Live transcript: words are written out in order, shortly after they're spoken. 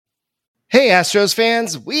Hey, Astros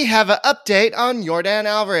fans, we have an update on Yordan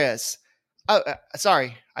Alvarez.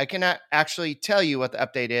 Sorry, I cannot actually tell you what the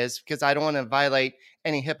update is because I don't want to violate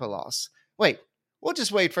any HIPAA laws. Wait, we'll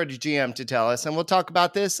just wait for the GM to tell us, and we'll talk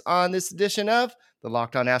about this on this edition of the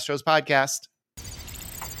Locked On Astros podcast.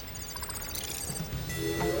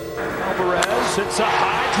 Alvarez, it's a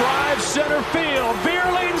high drive, center field. Beer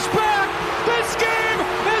leans back. This game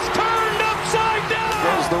is turned upside down.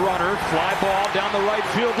 There's the runner, fly ball down the right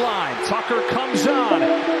field line. Tucker comes on.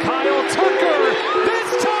 Kyle Tucker.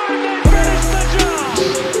 This time they finish the job.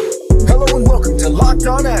 Hello and welcome to Locked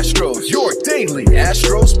On Astros, your daily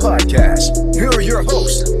Astros podcast. Here are your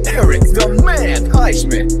hosts, Eric the Man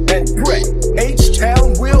Heisman and Brett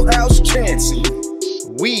H-Town Wheelhouse Chansey.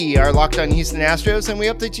 We are Locked On Houston Astros, and we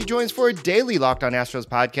hope that you join us for a daily Locked On Astros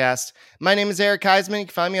podcast. My name is Eric Heisman. You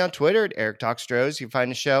can find me on Twitter at Eric Talks Stros. You can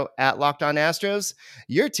find the show at Locked On Astros,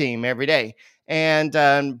 your team every day. And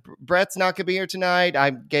Brett's not going to be here tonight.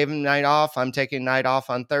 I gave him night off. I'm taking night off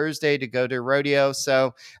on Thursday to go to rodeo.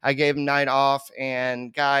 So I gave him night off.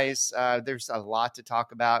 And guys, there's a lot to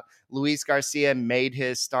talk about. Luis Garcia made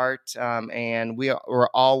his start, and we're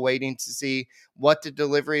all waiting to see what the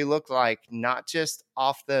delivery looked like, not just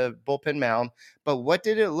off the bullpen mound, but what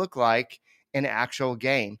did it look like in an actual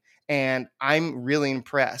game. And I'm really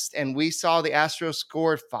impressed. And we saw the Astros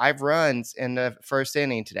scored 5 runs in the first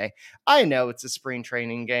inning today. I know it's a spring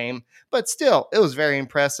training game, but still, it was very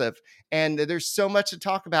impressive. And there's so much to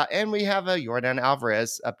talk about. And we have a Yordan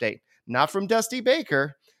Alvarez update, not from Dusty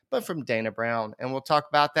Baker, but from Dana Brown. And we'll talk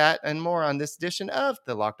about that and more on this edition of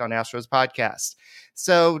the Locked On Astros podcast.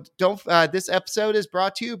 So this episode is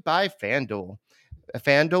brought to you by FanDuel.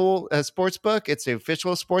 FanDuel Sportsbook, it's the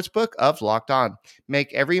official sportsbook of Locked On.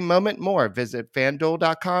 Make every moment more. Visit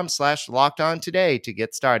FanDuel.com/LockedOn today to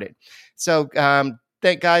get started. So,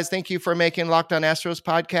 thank you for making Locked On Astros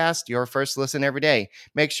podcast your first listen every day.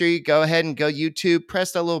 Make sure you go ahead and go YouTube,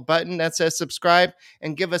 press that little button that says subscribe,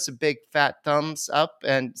 and give us a big fat thumbs up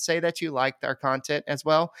and say that you liked our content as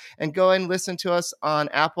well. And go ahead and listen to us on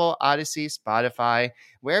Apple, Odyssey, Spotify,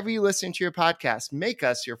 wherever you listen to your podcast. Make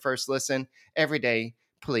us your first listen every day,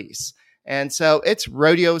 please. And so it's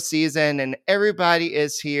rodeo season, and everybody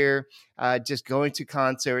is here, just going to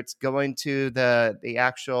concerts, going to the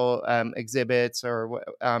actual exhibits, or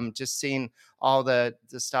just seeing all the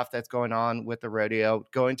stuff that's going on with the rodeo,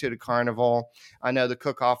 going to the carnival. I know the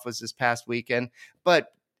cook-off was this past weekend,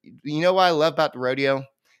 but you know what I love about the rodeo?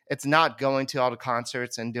 It's not going to all the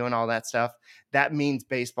concerts and doing all that stuff. That means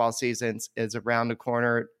baseball season is around the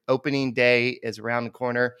corner. Opening day is around the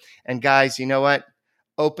corner. And guys, you know what?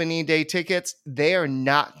 Opening day tickets, they are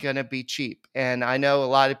not going to be cheap. And I know a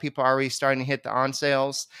lot of people are already starting to hit the on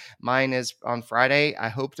sales. Mine is on Friday. I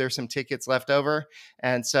hope there's some tickets left over.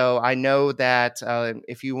 And so I know that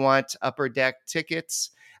if you want upper deck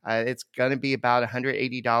tickets, it's going to be about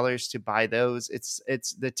 $180 to buy those. It's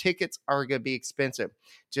the tickets are going to be expensive.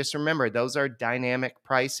 Just remember, those are dynamic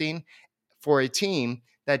pricing for a team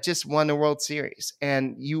that just won the World Series,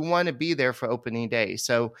 and you want to be there for opening day.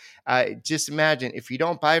 So just imagine if you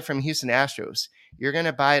don't buy it from Houston Astros, you're going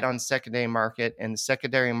to buy it on secondary market, and the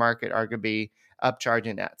secondary market are going to be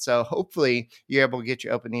upcharging that. So hopefully you're able to get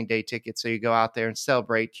your opening day ticket so you go out there and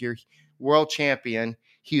celebrate your world champion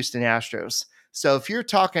Houston Astros. So if you're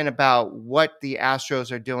talking about what the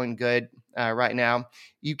Astros are doing good right now,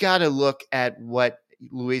 you got to look at what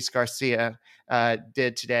Luis Garcia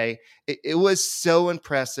did today. It was so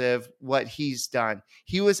impressive what he's done.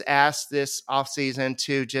 He was asked this offseason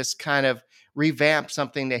to just kind of revamp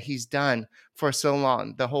something that he's done for so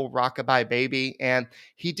long, the whole rockabye baby, and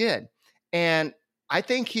he did. And I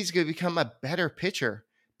think he's going to become a better pitcher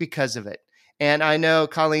because of it. And I know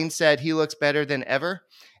Colleen said he looks better than ever.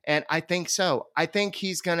 And I think so. I think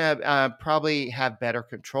he's going to probably have better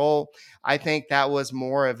control. I think that was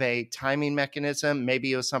more of a timing mechanism.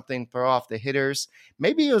 Maybe it was something to throw off the hitters.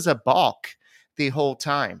 Maybe it was a balk the whole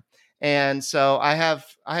time. And so I have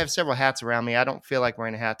several hats around me. I don't feel like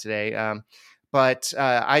wearing a hat today. But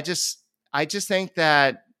I just think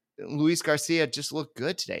that Luis Garcia just looked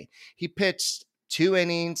good today. He pitched 2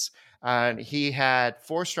 innings. He had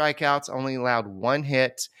 4 strikeouts, only allowed 1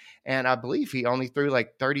 hit. And I believe he only threw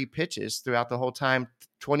like 30 pitches throughout the whole time.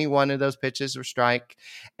 21 of those pitches were strike.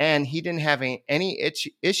 And he didn't have any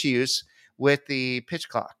issues with the pitch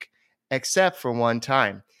clock, except for one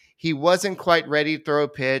time. He wasn't quite ready to throw a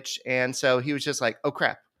pitch. And so he was just like, oh,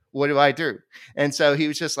 crap, what do I do? And so he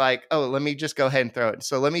was just like, oh, let me just go ahead and throw it.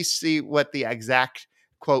 So let me see what the exact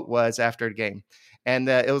quote was after the game. And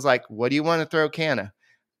it was like, what do you want to throw, Canna?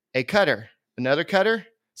 A cutter, another cutter.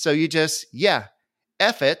 So you just,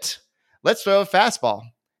 F it. Let's throw a fastball.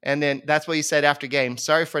 And then that's what he said after game.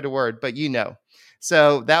 Sorry for the word, but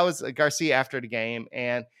So that was Garcia after the game.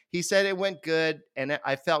 And he said it went good and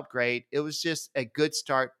I felt great. It was just a good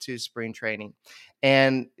start to spring training.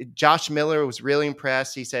 And Josh Miller was really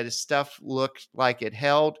impressed. He said his stuff looked like it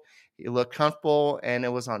held. It looked comfortable and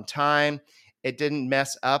it was on time. It didn't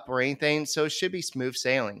mess up or anything. So it should be smooth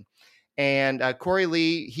sailing. And Corey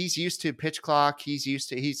Lee, he's used to pitch clock.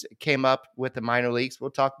 He's came up with the minor leagues.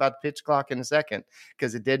 We'll talk about the pitch clock in a second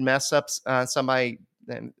because it did mess up somebody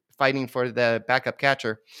fighting for the backup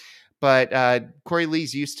catcher. But Corey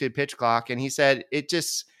Lee's used to pitch clock, and he said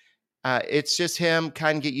it's just him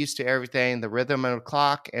kind of get used to everything, the rhythm of the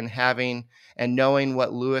clock, and knowing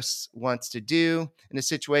what Lewis wants to do in a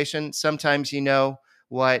situation. Sometimes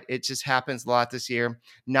what it just happens a lot this year,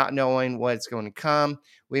 not knowing what's going to come.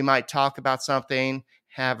 We might talk about something,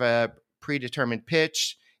 have a predetermined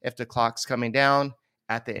pitch if the clock's coming down.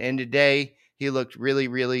 At the end of the day, he looked really,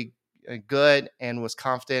 really good and was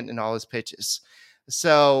confident in all his pitches.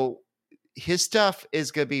 So his stuff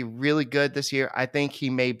is going to be really good this year. I think he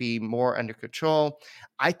may be more under control.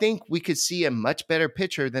 I think we could see a much better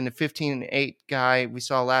pitcher than the 15-8 guy we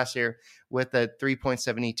saw last year with a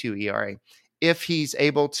 3.72 ERA if he's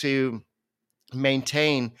able to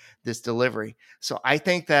maintain this delivery. So I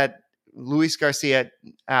think that Luis Garcia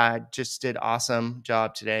just did awesome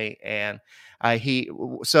job today. And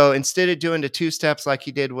so instead of doing the 2 steps like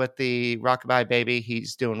he did with the Rockabye Baby,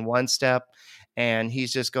 he's doing 1 step and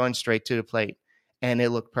he's just going straight to the plate. And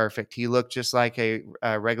it looked perfect. He looked just like a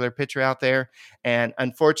regular pitcher out there. And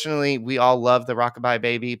unfortunately, we all love the Rockabye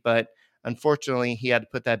Baby, but unfortunately, he had to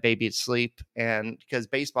put that baby to sleep. And because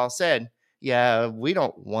baseball said, yeah, we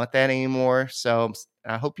don't want that anymore. So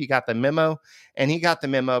I hope you got the memo. And he got the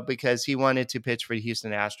memo because he wanted to pitch for the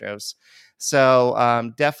Houston Astros.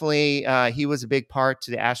 So definitely he was a big part to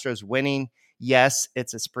the Astros winning. Yes,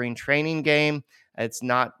 it's a spring training game. It's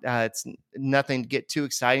nothing to get too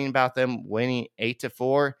exciting about them winning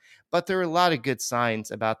 8-4, but there are a lot of good signs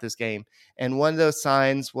about this game. And one of those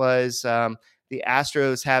signs was the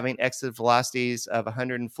Astros having exit velocities of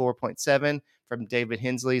 104.7 from David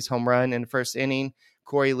Hensley's home run in the first inning.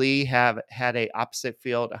 Corey Lee had a opposite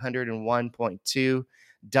field 101.2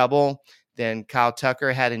 double. Then Kyle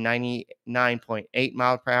Tucker had a 99.8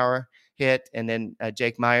 mile per hour hit. And then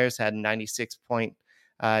Jake Myers had a 96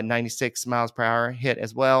 miles per hour hit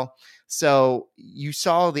as well. So you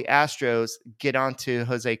saw the Astros get onto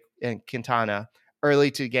Jose Quintana early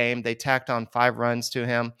to the game. They tacked on 5 runs to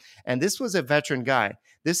him. And this was a veteran guy.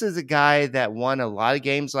 This is a guy that won a lot of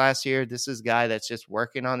games last year. This is a guy that's just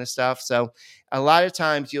working on his stuff. So a lot of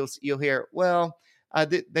times you'll hear, well,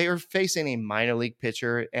 they are facing a minor league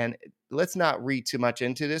pitcher, and let's not read too much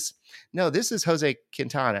into this. No, this is Jose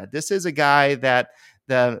Quintana. This is a guy that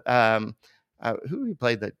who he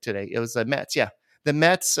played today? It was the Mets. Yeah, the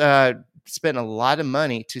Mets spent a lot of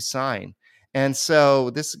money to sign. And so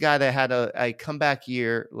this is a guy that had a comeback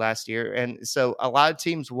year last year. And so a lot of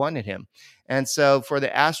teams wanted him. And so for the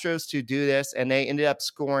Astros to do this, and they ended up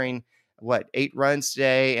scoring, 8 runs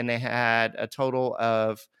today, and they had a total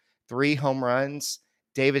of 3 home runs.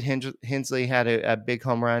 David Hensley had a big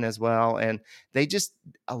home run as well. And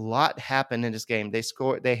a lot happened in this game.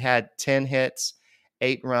 They had 10 hits,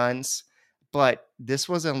 8 runs, but this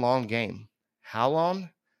was a long game. How long?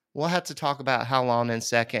 We'll have to talk about how long in a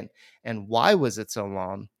second and why was it so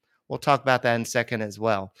long. We'll talk about that in a second as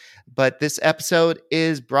well. But this episode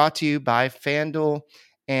is brought to you by FanDuel,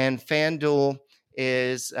 and FanDuel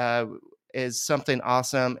is something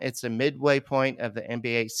awesome. It's a midway point of the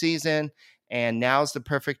NBA season, and now's the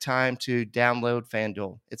perfect time to download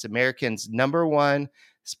FanDuel. It's Americans' #1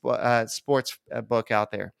 sports book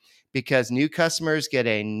out there because new customers get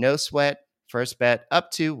a no-sweat first bet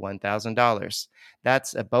up to $1,000.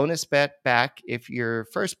 That's a bonus bet back if your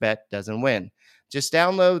first bet doesn't win. Just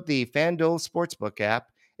download the FanDuel Sportsbook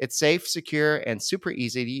app. It's safe, secure, and super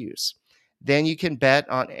easy to use. Then you can bet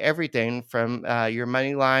on everything from your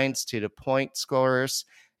money lines to the point scorers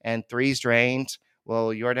and threes drained. Will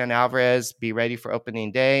Yordan Alvarez be ready for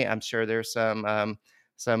opening day? I'm sure there's some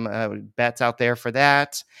bets out there for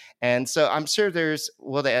that. And so I'm sure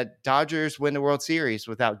will the Dodgers win the World Series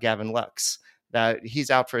without Gavin Lux? That he's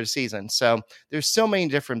out for the season. So there's so many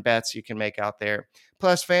different bets you can make out there.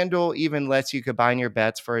 Plus, FanDuel even lets you combine your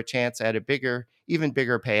bets for a chance at a even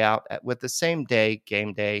bigger payout with the same day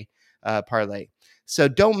game day parlay. So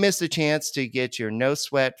don't miss the chance to get your no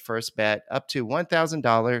sweat first bet up to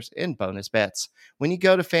 $1,000 in bonus bets when you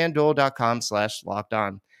go to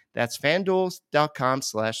FanDuel.com/lockedon. That's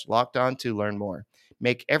FanDuel.com/lockedon to learn more.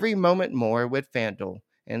 Make every moment more with FanDuel,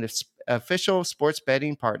 and the official sports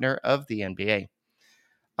betting partner of the NBA.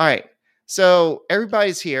 All right. So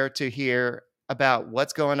everybody's here to hear about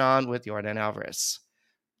what's going on with Yordan Alvarez.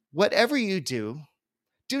 Whatever you do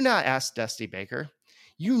not ask Dusty Baker.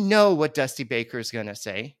 You know what Dusty Baker is going to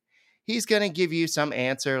say. He's going to give you some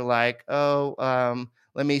answer like, let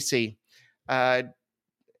me see. Has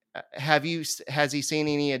he seen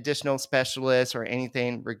any additional specialists or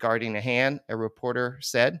anything regarding a hand? A reporter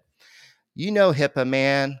said. You know HIPAA,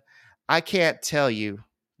 man. I can't tell you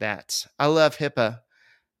that. I love HIPAA.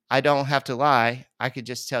 I don't have to lie. I could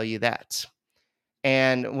just tell you that.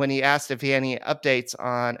 And when he asked if he had any updates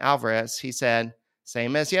on Alvarez, he said,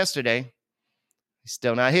 same as yesterday. He's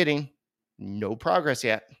still not hitting. No progress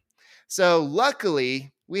yet. So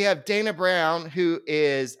luckily, we have Dana Brown, who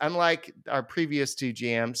is, unlike our previous two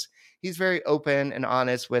GMs, he's very open and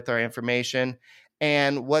honest with our information.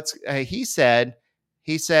 And what's he said,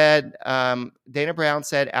 Dana Brown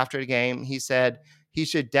said after the game, he said he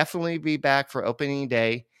should definitely be back for opening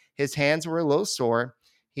day. His hands were a little sore.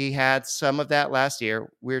 He had some of that last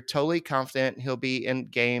year. We're totally confident he'll be in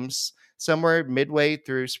games somewhere midway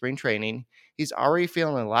through spring training. He's already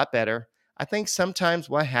feeling a lot better. I think sometimes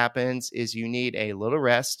what happens is you need a little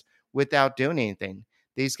rest without doing anything.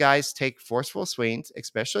 These guys take forceful swings,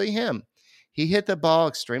 especially him. He hit the ball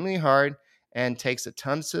extremely hard and takes a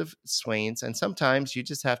tons of swings, and sometimes you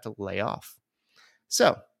just have to lay off.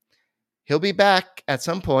 So he'll be back at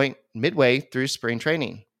some point midway through spring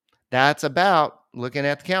training. That's about, looking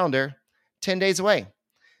at the calendar, 10 days away.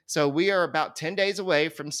 So we are about 10 days away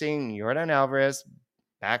from seeing Yordan Alvarez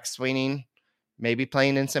back swinging, maybe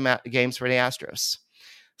playing in some games for the Astros.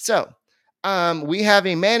 So we have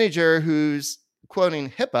a manager who's quoting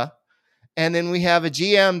HIPAA, and then we have a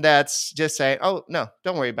GM that's just saying, oh, no,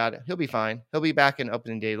 don't worry about it. He'll be fine. He'll be back in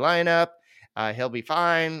opening day lineup. He'll be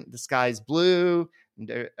fine. The sky's blue.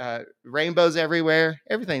 Rainbows everywhere.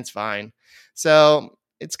 Everything's fine. So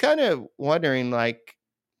it's kind of wondering, like,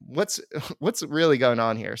 what's really going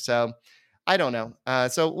on here. So I don't know.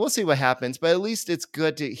 So we'll see what happens, but at least it's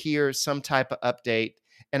good to hear some type of update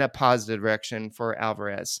in a positive direction for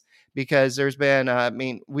Alvarez, because there's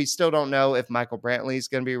been, we still don't know if Michael Brantley is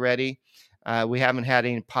going to be ready. We haven't had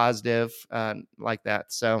any positive like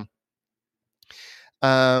that. So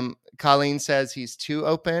Colleen says he's too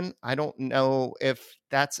open. I don't know if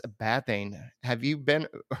that's a bad thing. Have you been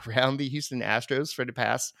around the Houston Astros for the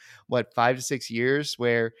past, 5 to 6 years,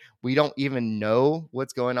 where we don't even know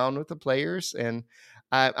what's going on with the players? And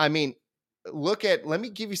let me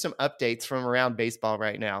give you some updates from around baseball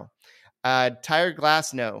right now. Tyler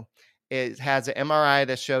Glasnow has an MRI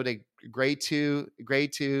that showed a grade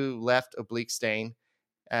 2 left oblique strain.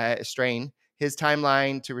 His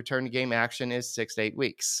timeline to return to game action is 6 to 8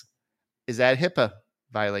 weeks. Is that a HIPAA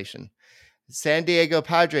violation? San Diego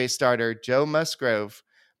Padres starter Joe Musgrove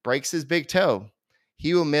breaks his big toe.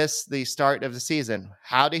 He will miss the start of the season.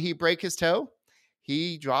 How did he break his toe?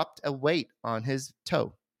 He dropped a weight on his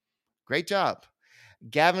toe. Great job.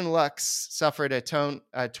 Gavin Lux suffered a torn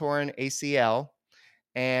ACL,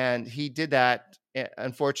 and he did that,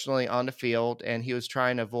 unfortunately, on the field, and he was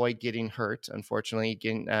trying to avoid getting hurt, unfortunately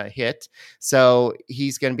getting hit. So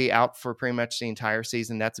he's going to be out for pretty much the entire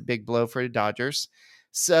season. That's a big blow for the Dodgers.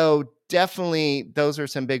 So definitely those are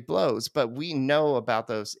some big blows, but we know about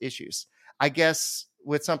those issues. I guess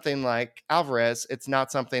with something like Alvarez, it's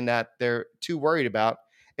not something that they're too worried about.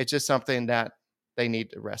 It's just something that they need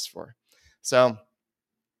to rest for. So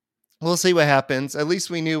we'll see what happens. At least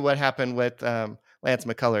we knew what happened with Lance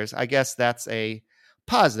McCullers. I guess that's a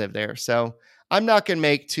positive there. So I'm not going to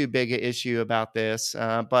make too big an issue about this,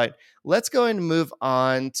 but let's go and move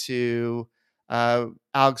on to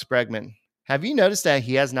Alex Bregman. Have you noticed that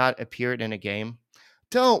he has not appeared in a game?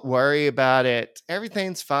 Don't worry about it.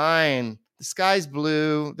 Everything's fine. The sky's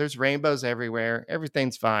blue. There's rainbows everywhere.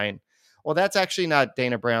 Everything's fine. Well, that's actually not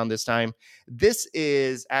Dana Brown this time. This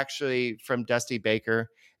is actually from Dusty Baker.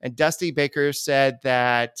 And Dusty Baker said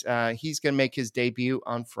that he's going to make his debut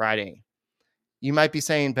on Friday. You might be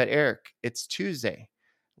saying, but Eric, it's Tuesday.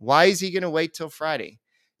 Why is he going to wait till Friday?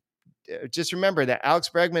 Just remember that Alex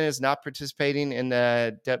Bregman is not participating in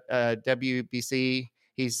the WBC.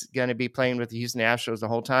 He's going to be playing with the Houston Astros the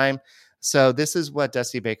whole time. So this is what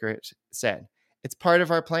Dusty Baker said. It's part of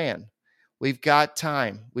our plan. We've got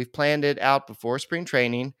time. We've planned it out before spring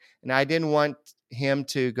training, and I didn't want him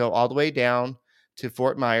to go all the way down to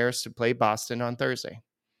Fort Myers to play Boston on Thursday.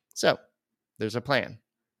 So there's a plan.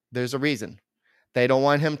 There's a reason. They don't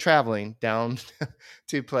want him traveling down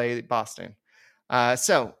to play Boston.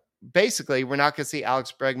 So basically, we're not going to see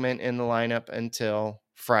Alex Bregman in the lineup until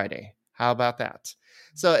Friday. How about that?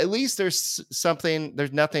 So at least there's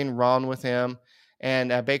nothing wrong with him.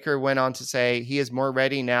 And Baker went on to say he is more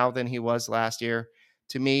ready now than he was last year.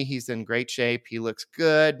 To me, he's in great shape. He looks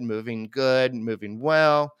good, moving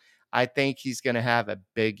well. I think he's going to have a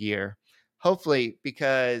big year. Hopefully,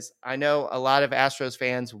 because I know a lot of Astros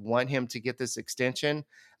fans want him to get this extension.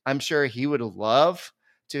 I'm sure he would love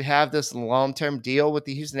to have this long-term deal with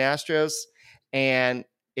the Houston Astros. And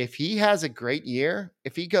if he has a great year,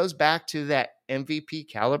 if he goes back to that MVP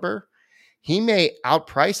caliber, he may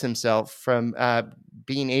outprice himself from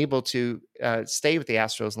being able to stay with the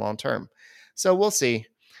Astros long term. So we'll see.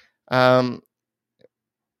 So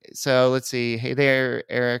let's see. Hey there,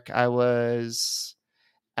 Eric. I was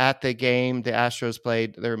at the game the Astros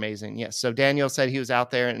played. They're amazing. Yes. So Daniel said he was out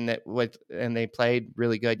there and they played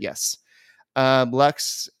really good. Yes.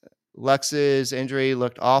 Lux's injury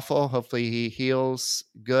looked awful. Hopefully he heals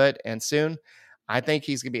good and soon. I think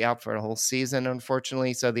he's going to be out for a whole season,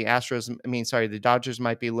 unfortunately. So the Dodgers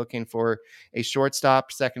might be looking for a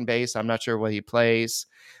shortstop, second base. I'm not sure what he plays,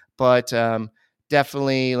 but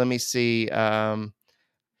definitely, let me see. I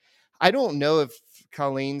don't know if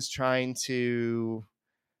Colleen's trying to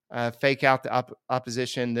fake out the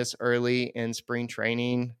opposition this early in spring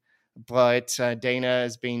training, but Dana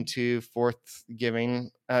is being too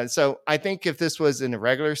forthgiving. So I think if this was in the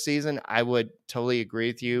regular season, I would totally agree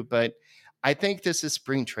with you. But I think this is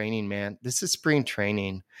spring training, man. This is spring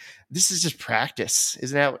training. This is just practice.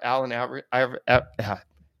 Isn't that what Allen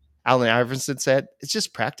Iverson said? It's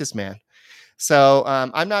just practice, man. So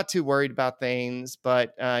I'm not too worried about things,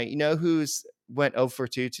 but you know who's went 0 for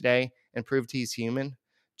 2 today and proved he's human?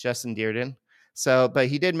 Justin Dearden. So, but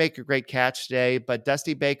he did make a great catch today. But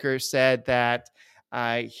Dusty Baker said that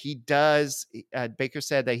Baker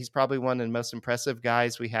said that he's probably one of the most impressive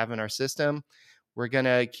guys we have in our system. We're going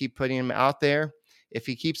to keep putting him out there. If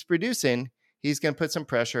he keeps producing, he's going to put some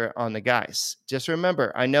pressure on the guys. Just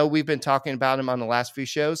remember, I know we've been talking about him on the last few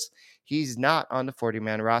shows. He's not on the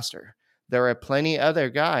 40-man roster. There are plenty other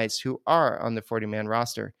guys who are on the 40-man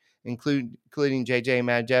roster, including JJ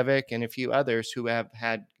Madjevic and a few others who have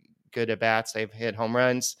had good at-bats. They've hit home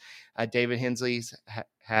runs. David Hensley's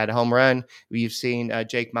had a home run. We've seen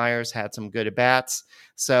Jake Myers had some good at-bats.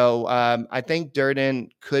 So I think Durden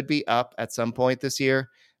could be up at some point this year,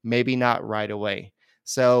 maybe not right away.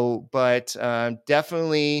 So, but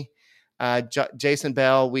definitely Jason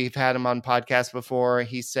Bell, we've had him on podcast before.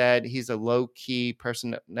 He said he's a low-key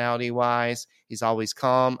personality-wise. He's always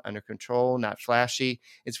calm, under control, not flashy.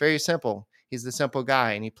 It's very simple. He's the simple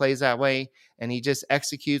guy, and he plays that way, and he just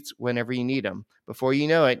executes whenever you need him. Before you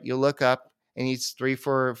know it, you'll look up, and he's 3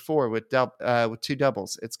 for 4 with 2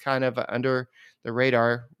 doubles. It's kind of under the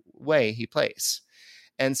radar way he plays.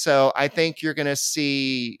 And so I think you're going to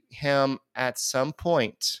see him at some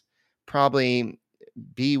point probably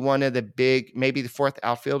be one of the big, maybe the 4th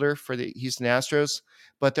outfielder for the Houston Astros,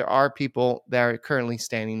 but there are people that are currently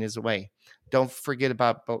standing his way. Don't forget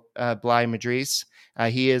about Bly Madris.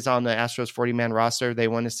 He is on the Astros 40-man roster. They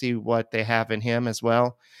want to see what they have in him as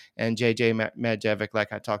well. And JJ Madjevic,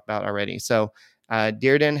 like I talked about already. So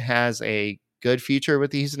Dearden has a good future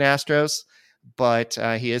with the Houston Astros, but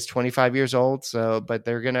he is 25 years old. But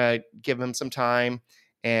they're going to give him some time.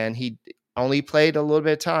 And he only played a little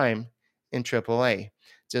bit of time in AAA.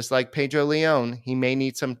 Just like Pedro Leon, he may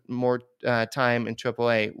need some more time in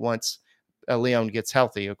AAA once Leon gets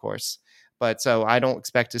healthy, of course. But so I don't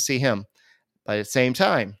expect to see him. But at the same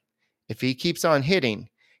time, if he keeps on hitting,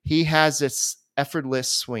 he has this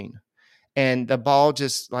effortless swing. And the ball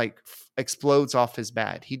just explodes off his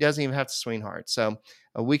bat. He doesn't even have to swing hard. So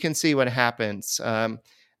we can see what happens.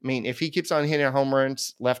 If he keeps on hitting home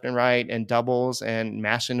runs left and right and doubles and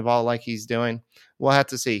mashing the ball like he's doing, we'll have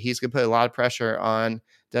to see. He's going to put a lot of pressure on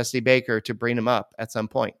Dusty Baker to bring him up at some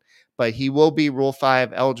point. But he will be Rule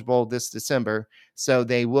 5 eligible this December, so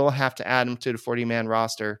they will have to add him to the 40-man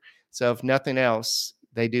roster. So if nothing else,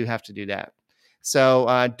 they do have to do that.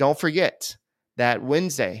 So don't forget that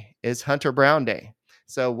Wednesday is Hunter Brown Day.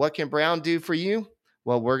 So what can Brown do for you?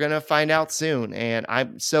 Well, we're going to find out soon. And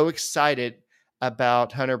I'm so excited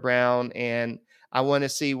about Hunter Brown, and I want to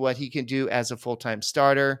see what he can do as a full-time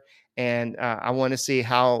starter. And I want to see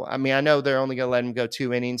how, I know they're only going to let him go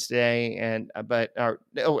 2 innings today,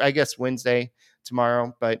 I guess Wednesday,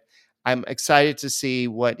 tomorrow, but I'm excited to see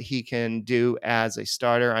what he can do as a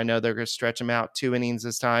starter. I know they're going to stretch him out 2 innings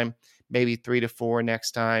this time, maybe 3 to 4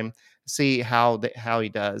 next time, see how he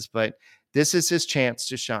does. But this is his chance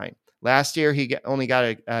to shine. Last year, he only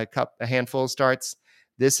got a handful of starts.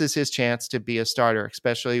 this is his chance to be a starter,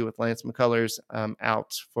 especially with Lance McCullers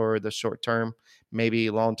out for the short term, maybe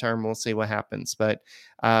long term. We'll see what happens. But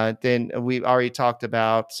then we already talked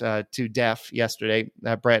about to death yesterday.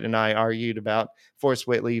 Brett and I argued about Forrest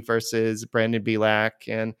Whitley versus Brandon Belak,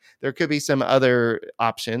 and there could be some other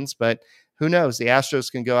options, but who knows? The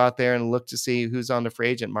Astros can go out there and look to see who's on the free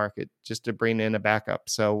agent market just to bring in a backup.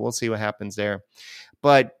 So we'll see what happens there.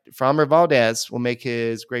 But Framber Valdez will make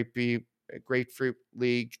his Grapefruit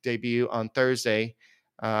League debut on Thursday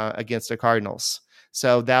against the Cardinals.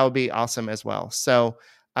 So that would be awesome as well. So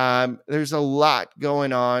there's a lot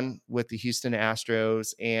going on with the Houston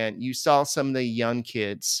Astros, and you saw some of the young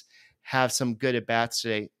kids have some good at-bats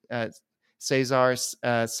today. Cesar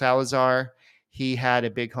Salazar, he had a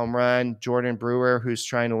big home run. Jordan Brewer, who's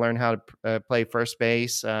trying to learn how to play first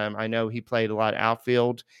base. I know he played a lot of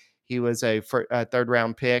outfield. He was a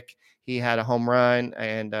third-round pick. He had a home run,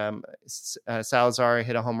 and Salazar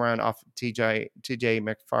hit a home run off TJ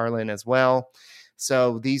McFarland as well.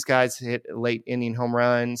 So these guys hit late inning home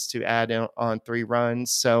runs to add on 3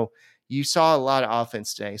 runs. So you saw a lot of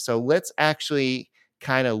offense today. So let's actually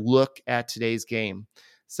kind of look at today's game.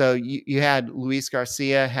 So you had Luis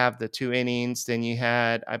Garcia have the 2 innings. Then you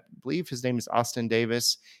had, I believe his name is Austin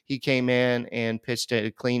Davis. He came in and pitched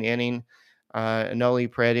a clean inning. Noli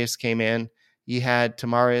Paredes came in. You had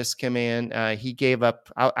Tamaris come in. He gave up.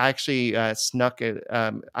 I actually snuck it.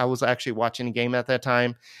 I was actually watching the game at that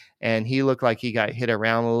time, and he looked like he got hit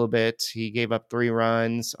around a little bit. He gave up 3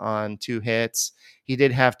 runs on 2 hits. He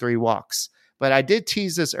did have 3 walks. But I did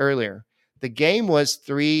tease this earlier. The game was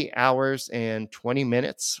 3 hours and 20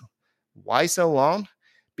 minutes. Why so long?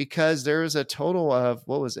 Because there was a total of,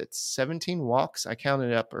 17 walks? I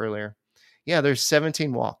counted it up earlier. Yeah, there's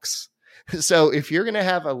 17 walks. So if you're going to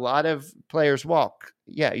have a lot of players walk,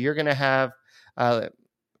 you're going to have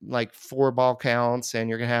like 4 ball counts, and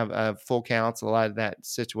you're going to have full counts, a lot of that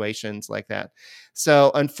situations like that. So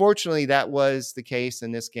unfortunately, that was the case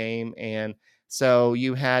in this game. And so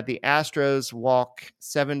you had the Astros walk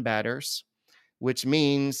 7 batters, which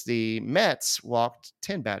means the Mets walked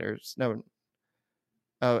 10 batters. No,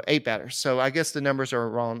 8 batters. So I guess the numbers are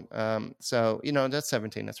wrong. So, that's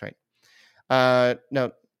 17. That's right.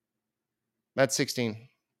 No, that's 16.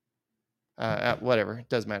 Whatever. It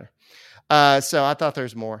doesn't matter. So I thought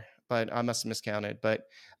there's more, but I must have miscounted. But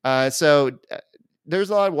there's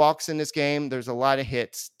a lot of walks in this game. There's a lot of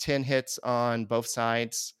hits, 10 hits on both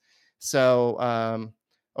sides. So,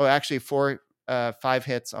 actually 5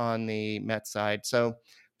 hits on the Mets side. So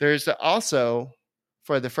there's also,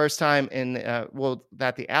 for the first time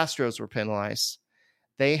that the Astros were penalized,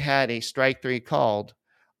 they had a strike 3 called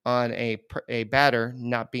on a batter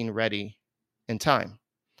not being ready in time.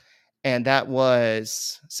 And that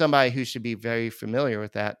was somebody who should be very familiar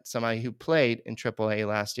with that, somebody who played in AAA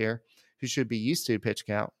last year, who should be used to pitch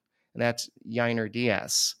count, and that's Yainer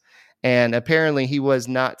Diaz. And apparently he was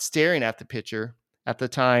not staring at the pitcher at the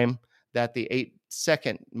time that the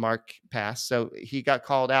 8-second mark passed, so he got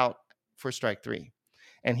called out for strike 3.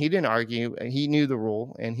 And he didn't argue. He knew the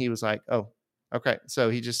rule, and he was like, oh, okay. So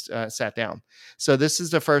he just sat down. So this is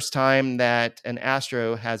the first time that an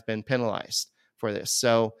Astro has been penalized for this.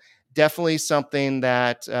 So definitely something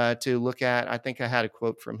that to look at. I think I had a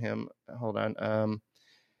quote from him. Hold on.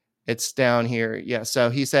 It's down here. Yeah. So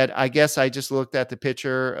he said, I guess I just looked at the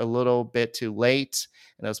pitcher a little bit too late,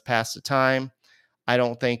 and it was past the time. I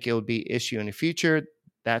don't think it would be an issue in the future.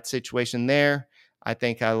 That situation there, I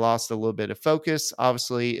think I lost a little bit of focus.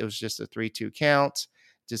 Obviously, it was just a 3-2 count,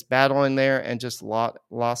 just battling there, and just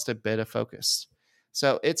lost a bit of focus.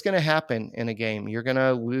 So it's going to happen in a game. You're going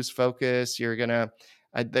to lose focus. You're going to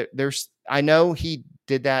I know he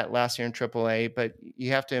did that last year in AAA, but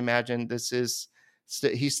you have to imagine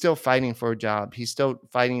he's still fighting for a job. He's still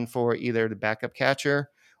fighting for either the backup catcher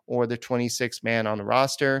or the 26th man on the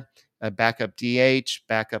roster, a backup DH,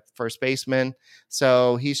 backup first baseman.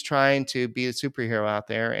 So he's trying to be a superhero out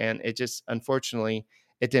there, and it just, unfortunately,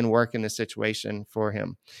 it didn't work in this situation for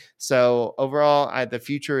him. So overall, the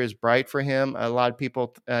future is bright for him. A lot of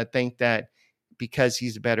people think that because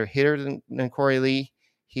he's a better hitter than Corey Lee,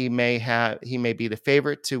 he may be the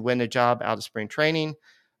favorite to win a job out of spring training.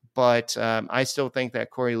 But I still think that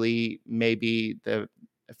Corey Lee may be the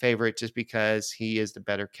favorite just because he is the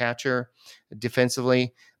better catcher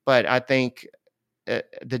defensively. But I think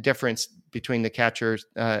the difference between the catchers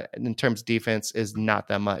in terms of defense is not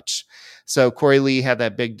that much. So Corey Lee had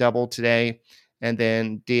that big double today, and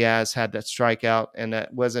then Diaz had that strikeout, and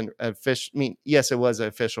that wasn't official. I mean, yes, it was an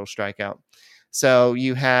official strikeout. So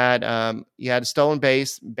you had a stolen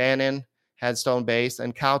base. Bannon had stolen base,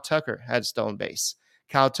 and Kyle Tucker had stolen base.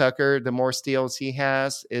 Kyle Tucker, the more steals he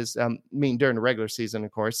has is, during the regular season,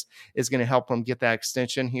 of course, is going to help him get that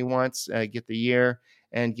extension he wants, get the year,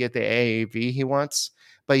 and get the AAV he wants.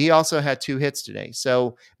 But he also had 2 hits today.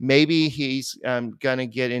 So maybe he's going to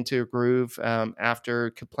get into a groove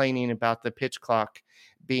after complaining about the pitch clock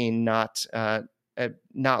being not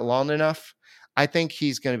long enough. I think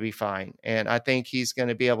he's going to be fine. And I think he's going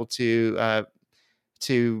to be able to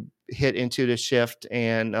hit into the shift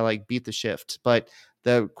and like beat the shift. But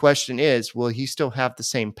the question is, will he still have the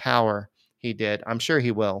same power he did? I'm sure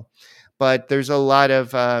he will. But there's a lot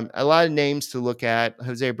of names to look at.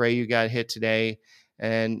 Jose Abreu got a hit today,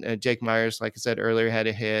 and Jake Myers, like I said earlier, had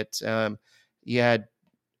a hit. You had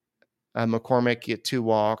McCormick get 2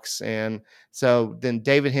 walks, and so then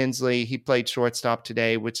David Hensley, he played shortstop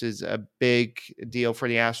today, which is a big deal for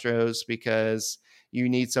the Astros because you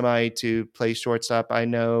need somebody to play shortstop. I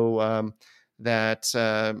know that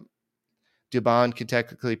Dubon can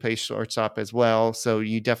technically play shortstop as well. So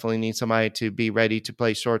you definitely need somebody to be ready to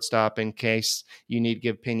play shortstop in case you need to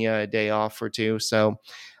give Pena a day off or 2. So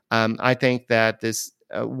I think that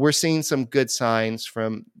we're seeing some good signs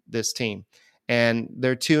from this team, and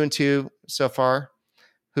they're 2-2 so far.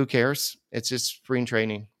 Who cares? It's just spring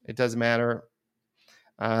training. It doesn't matter.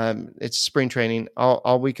 It's spring training.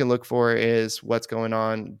 All we can look for is what's going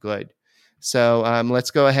on good. So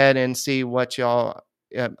let's go ahead and see what y'all.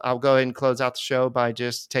 I'll go ahead and close out the show by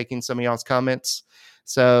just taking some of y'all's comments.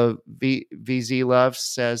 So VZ Love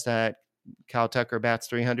says that Kyle Tucker bats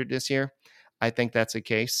 300 this year. I think that's the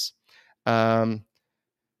case.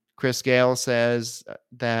 Chris Gale says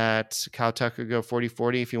that Kyle Tucker go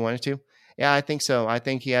 40-40 if he wanted to. Yeah, I think so. I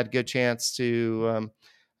think he had a good chance to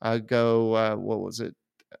go. What was it?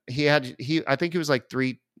 I think he was like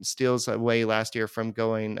 3 steals away last year from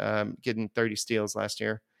getting 30 steals last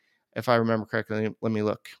year, if I remember correctly. Let me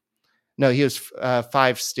look. No, he was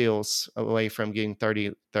 5 steals away from getting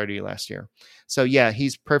 30 last year. So yeah,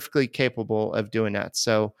 he's perfectly capable of doing that.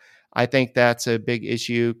 So I think that's a big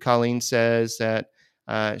issue. Colleen says that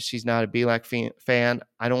she's not a BLAC fan.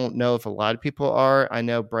 I don't know if a lot of people are. I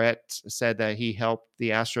know Brett said that he helped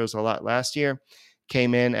the Astros a lot last year.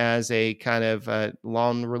 Came in as a kind of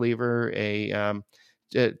long reliever, a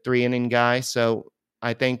 3-inning guy. So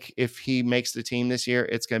I think if he makes the team this year,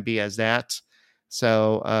 it's going to be as that.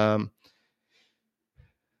 So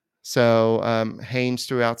Haynes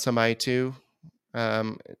threw out somebody too.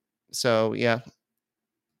 So yeah.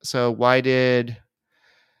 So why did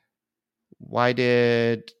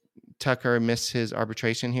Tucker miss his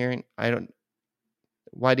arbitration hearing?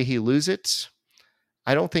 Why did he lose it?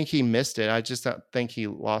 I don't think he missed it. I just don't think he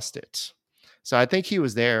lost it. So I think he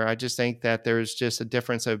was there. I just think that there's just a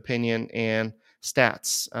difference of opinion and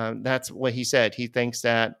stats. That's what he said. He thinks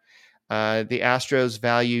that the Astros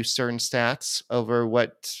value certain stats over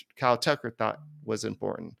what Kyle Tucker thought was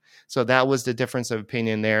important. So that was the difference of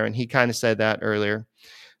opinion there. And he kind of said that earlier.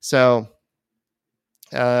 So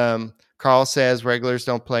Carl says regulars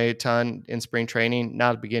don't play a ton in spring training, not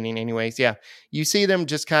at the beginning anyways. Yeah, you see them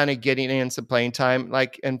just kind of getting in some playing time.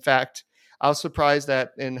 Like, in fact, I was surprised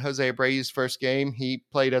that in Jose Abreu's first game, he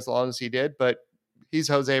played as long as he did, but he's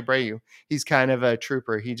Jose Abreu. He's kind of a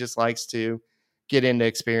trooper. He just likes to get into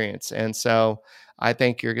experience. And so I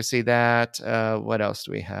think you're going to see that. What else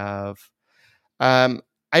do we have? I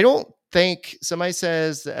don't think somebody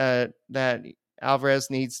says that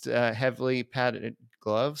Alvarez needs heavily padded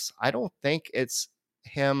gloves. I don't think it's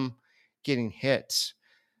him getting hit.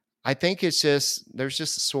 I think it's just there's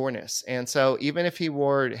just a soreness. And so even if he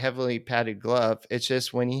wore a heavily padded glove, it's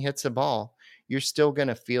just when he hits the ball, you're still going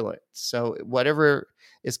to feel it. So whatever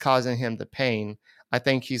is causing him the pain, I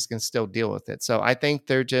think he's going to still deal with it. So I think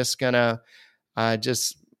they're just going to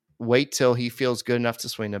just wait till he feels good enough to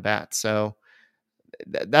swing the bat. So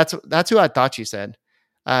that's who I thought you said.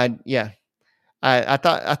 Yeah. I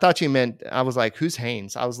thought you meant, I was like, who's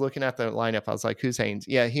Haynes? I was looking at the lineup. I was like, who's Haynes?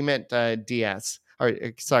 Yeah, he meant Diaz. Or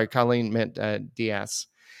sorry, Colleen meant Diaz.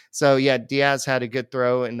 So yeah, Diaz had a good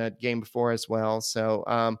throw in the game before as well.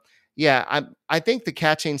 So yeah, I think the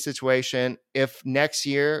catching situation, if next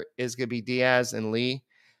year is going to be Diaz and Lee,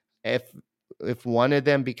 if one of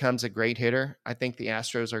them becomes a great hitter, I think the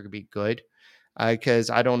Astros are going to be good. Because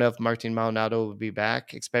I don't know if Martin Maldonado will be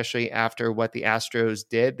back, especially after what the Astros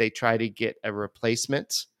did. They try to get a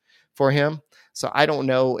replacement for him. So I don't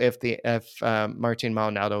know if Martin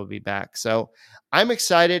Maldonado will be back. So I'm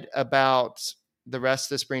excited about the rest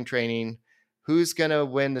of the spring training. Who's going to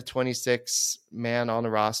win the 26 man on the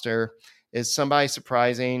roster? Is somebody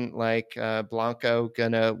surprising like Blanco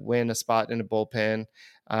going to win a spot in the bullpen?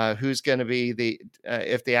 Who's going to be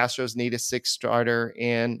if the Astros need a 6th starter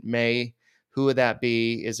in May? Who would that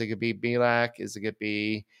be? Is it going to be Belak? Is it going to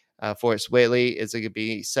be Forrest Whitley? Is it going to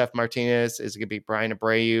be Seth Martinez? Is it going to be Brian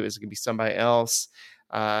Abreu? Is it going to be somebody else?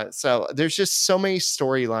 So there's just so many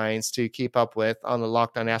storylines to keep up with on the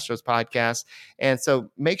Locked On Astros podcast. And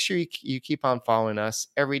so make sure you keep on following us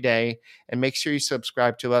every day, and make sure you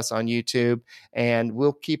subscribe to us on YouTube, and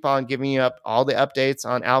we'll keep on giving you up all the updates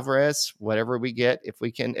on Alvarez, whatever we get, if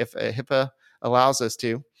HIPAA allows us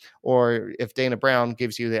to, or if Dana Brown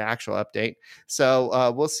gives you the actual update.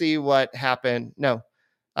 So we'll see what happened. No,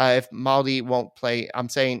 if Maldi won't play, I'm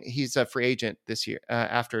saying he's a free agent this year,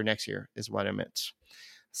 after next year is what I meant.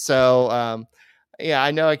 So, yeah,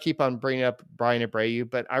 I know I keep on bringing up Brian Abreu,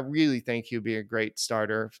 but I really think he'll be a great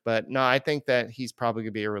starter. But no, I think that he's probably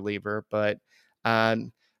going to be a reliever. But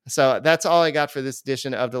so that's all I got for this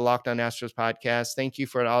edition of the Locked On Astros podcast. Thank you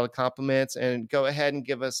for all the compliments, and go ahead and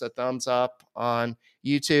give us a thumbs up on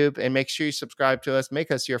YouTube, and make sure you subscribe to us.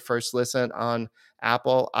 Make us your first listen on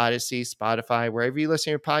Apple, Odyssey, Spotify, wherever you listen to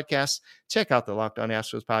your podcasts. Check out the Locked On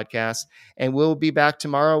Astros podcast, and we'll be back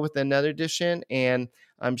tomorrow with another edition. And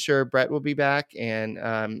I'm sure Brett will be back. And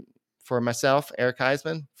for myself, Eric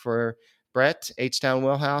Heisman, for Brett, H-Town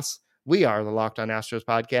Wheelhouse, we are the Locked On Astros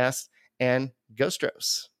podcast, and go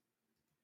Stros.